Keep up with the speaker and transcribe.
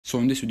So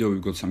in this video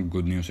we've got some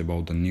good news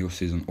about the new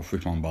season of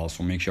FIFA Mobile,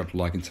 so make sure to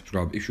like and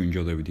subscribe if you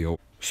enjoyed the video.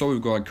 So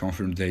we've got a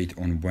confirmed date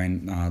on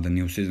when the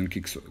new season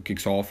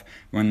kicks off,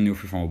 when new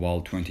FIFA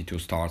Mobile 22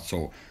 starts,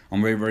 so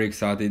I'm very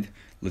excited.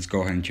 Let's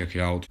go ahead and check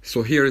it out.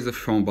 So here is the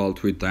FIFA Mobile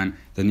tweet then.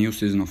 The new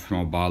season of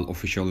FIFA Mobile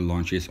officially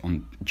launches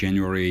on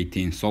January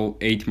 18th, so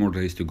 8 more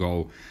days to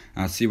go.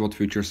 See what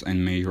features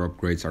and major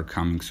upgrades are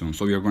coming soon.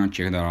 So we are going to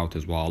check that out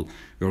as well.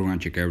 We're going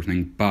to check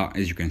everything, but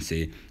as you can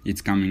see,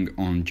 it's coming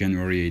on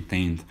January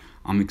 18th.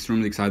 I'm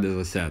extremely excited, as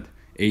I said.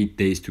 8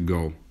 days to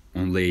go.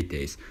 Only 8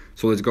 days.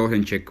 So let's go ahead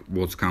and check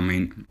what's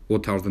coming,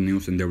 what are the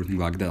news and everything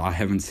like that. I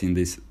haven't seen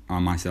this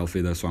myself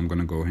either, so I'm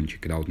gonna go ahead and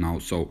check it out now.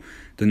 So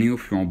the new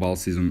FIFA Mobile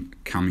season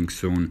coming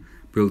soon.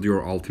 Build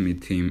your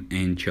ultimate team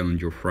and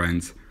challenge your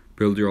friends.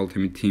 Build your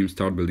ultimate team,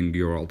 start building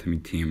your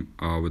ultimate team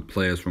with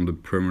players from the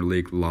Premier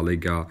League, La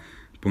Liga,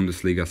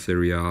 Bundesliga,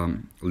 Serie A,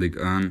 Ligue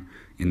 1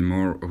 and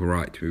more.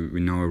 Right,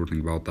 we know everything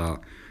about that,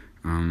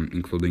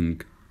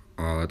 including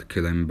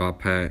Kylian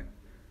Mbappe,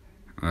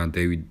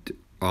 David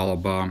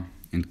Alaba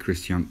and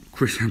Christian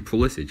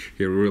Pulisic.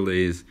 He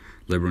really is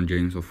LeBron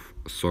James of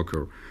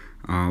soccer.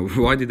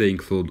 Why did they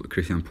include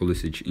Christian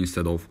Pulisic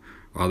instead of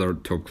other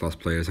top class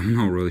players? I'm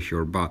not really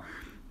sure, but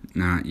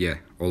yeah,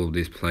 all of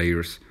these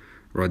players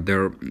right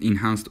there.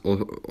 Enhanced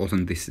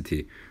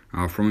authenticity,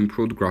 from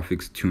improved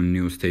graphics to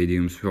new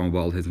stadiums. FIFA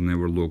Mobile has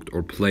never looked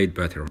or played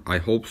better. I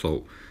hope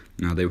so.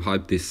 Now they've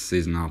hyped this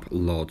season up a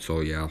lot,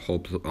 so yeah, I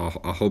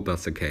hope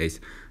that's the case.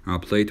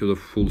 Play to the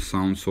full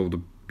sounds of the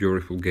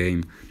beautiful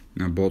game,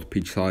 both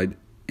pitch side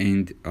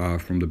and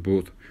from the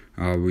booth,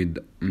 with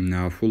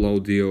full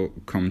audio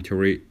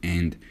commentary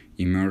and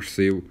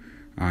immersive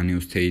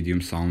new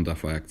stadium sound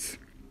effects.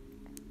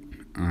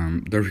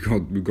 There we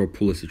got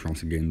Pulisic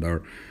once again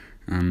there.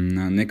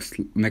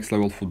 Next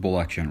level football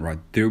action, right?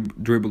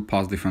 Dribble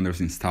past defenders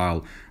in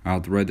style,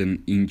 thread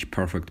an inch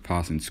perfect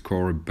pass and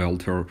score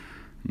belter.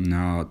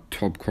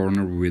 Top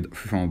corner with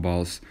FIFA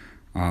Mobile's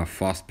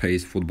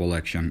fast-paced football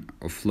action.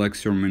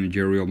 Flex your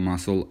managerial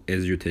muscle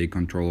as you take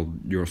control of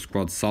your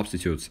squad.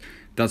 Substitutes.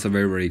 That's a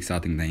very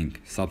exciting thing.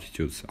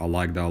 Substitutes. I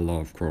like that a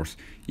lot, of course.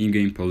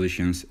 In-game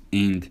positions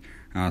and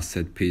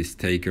set-piece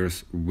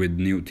takers with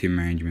new team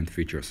management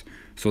features.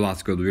 So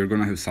that's good. We're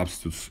gonna have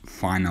substitutes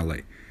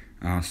finally.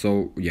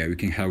 So yeah, we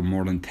can have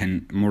more than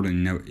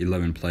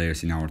 11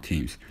 players in our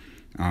teams.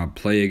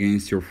 Play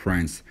against your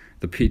friends.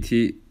 The pitch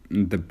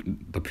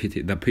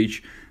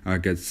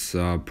gets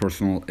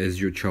personal as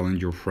you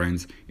challenge your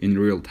friends in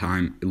real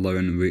time,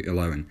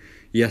 11v11.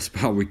 Yes,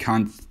 but we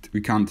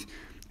can't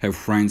have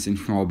friends in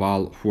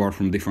Mobile who are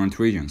from different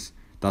regions.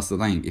 That's the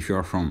thing. If you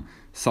are from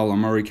South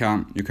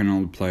America, you can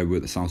only play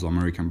with South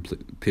American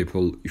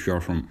people. If you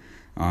are from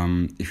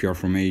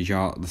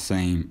Asia, the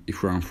same.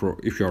 If you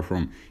are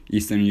from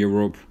Eastern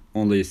Europe,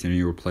 only Eastern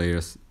Europe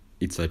players,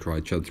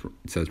 etc.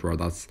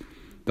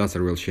 That's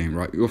a real shame,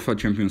 right? UEFA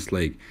Champions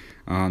League.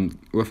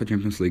 UEFA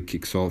Champions League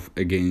kicks off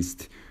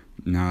against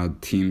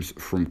teams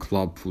from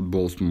club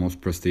football's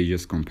most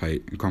prestigious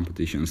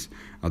competitions,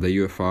 the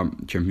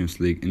UEFA Champions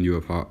League and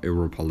UEFA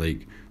Europa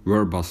League,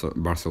 where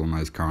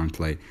Barcelona is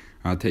currently.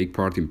 Take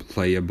part in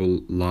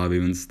playable live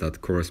events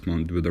that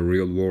correspond with the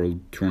real-world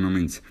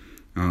tournaments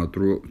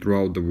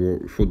throughout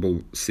the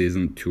football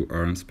season to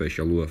earn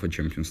special UEFA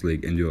Champions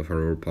League and UEFA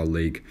Europa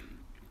League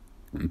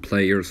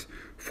players.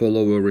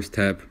 Follow every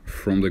step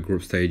from the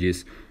group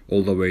stages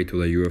all the way to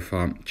the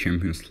UEFA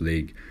Champions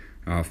League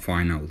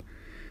final.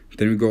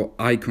 Then we go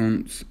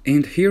icons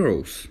and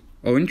heroes.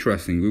 Oh,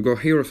 interesting. We got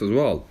heroes as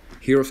well.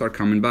 Heroes are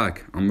coming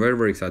back. I'm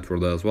very excited for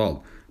that as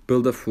well.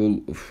 Build a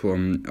full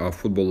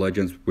football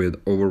legends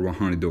with over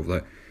 100 of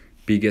the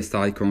biggest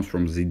icons,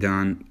 from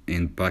Zidane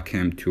and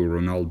Beckham to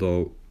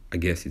Ronaldo. I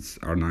guess it's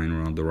R9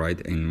 Ronaldo,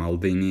 right? And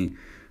Maldini.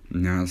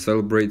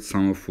 Celebrate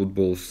some of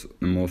football's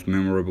most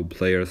memorable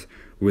players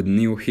with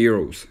new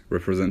heroes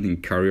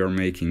representing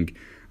career-making,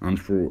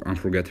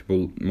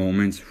 unforgettable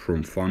moments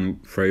from fan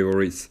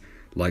favorites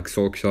like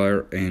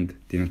Solskjaer and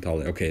Di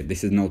Natale. Okay,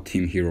 this is not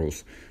team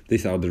heroes.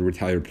 These are the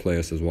retired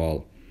players as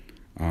well.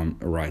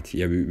 Right,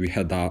 yeah, we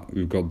had that.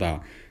 We've got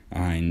that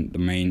in the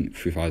main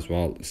FIFA as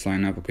well.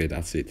 Sign up. Okay,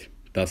 that's it.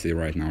 That's it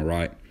right now,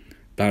 right?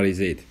 That is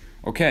it.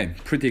 Okay,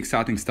 pretty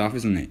exciting stuff,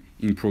 isn't it?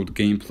 Improved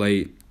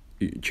gameplay.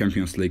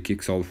 Champions League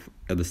kicks off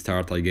at the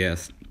start, I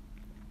guess.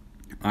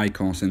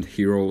 Icons and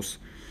heroes.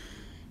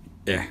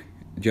 Yeah,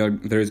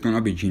 there is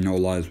gonna be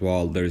Ginola as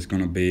well. There is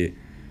gonna be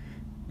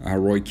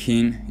Roy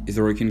Keane. Is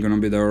Roy Keane gonna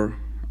be there?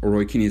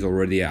 Roy Keane is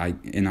already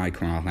an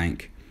icon, I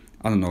think.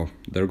 I don't know.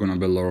 There are gonna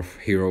be a lot of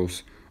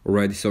heroes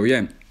already. So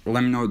yeah,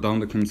 let me know down in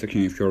the comment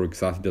section if you're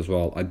excited as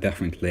well. I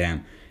definitely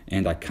am,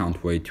 and I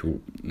can't wait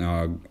to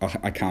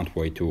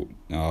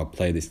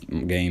play this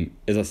game.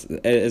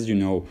 As you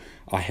know,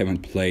 I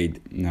haven't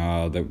played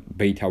the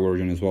beta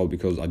version as well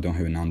because I don't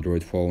have an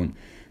Android phone.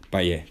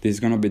 But yeah, this is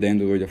gonna be the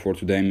end of the video for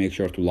today. Make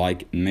sure to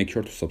like and make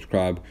sure to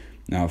subscribe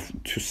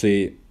to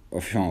see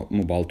official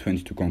mobile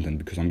 22 content,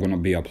 because I'm gonna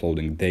be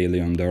uploading daily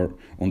on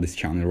this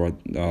channel,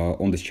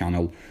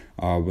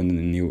 when the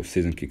new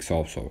season kicks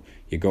off. So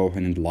you go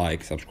ahead and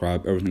like,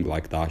 subscribe, everything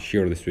like that.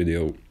 Share this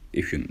video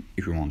if you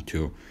want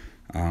to.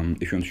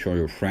 If you want to show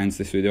your friends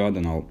this video, I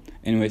don't know.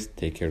 Anyways,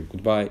 take care,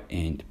 goodbye,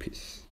 and peace.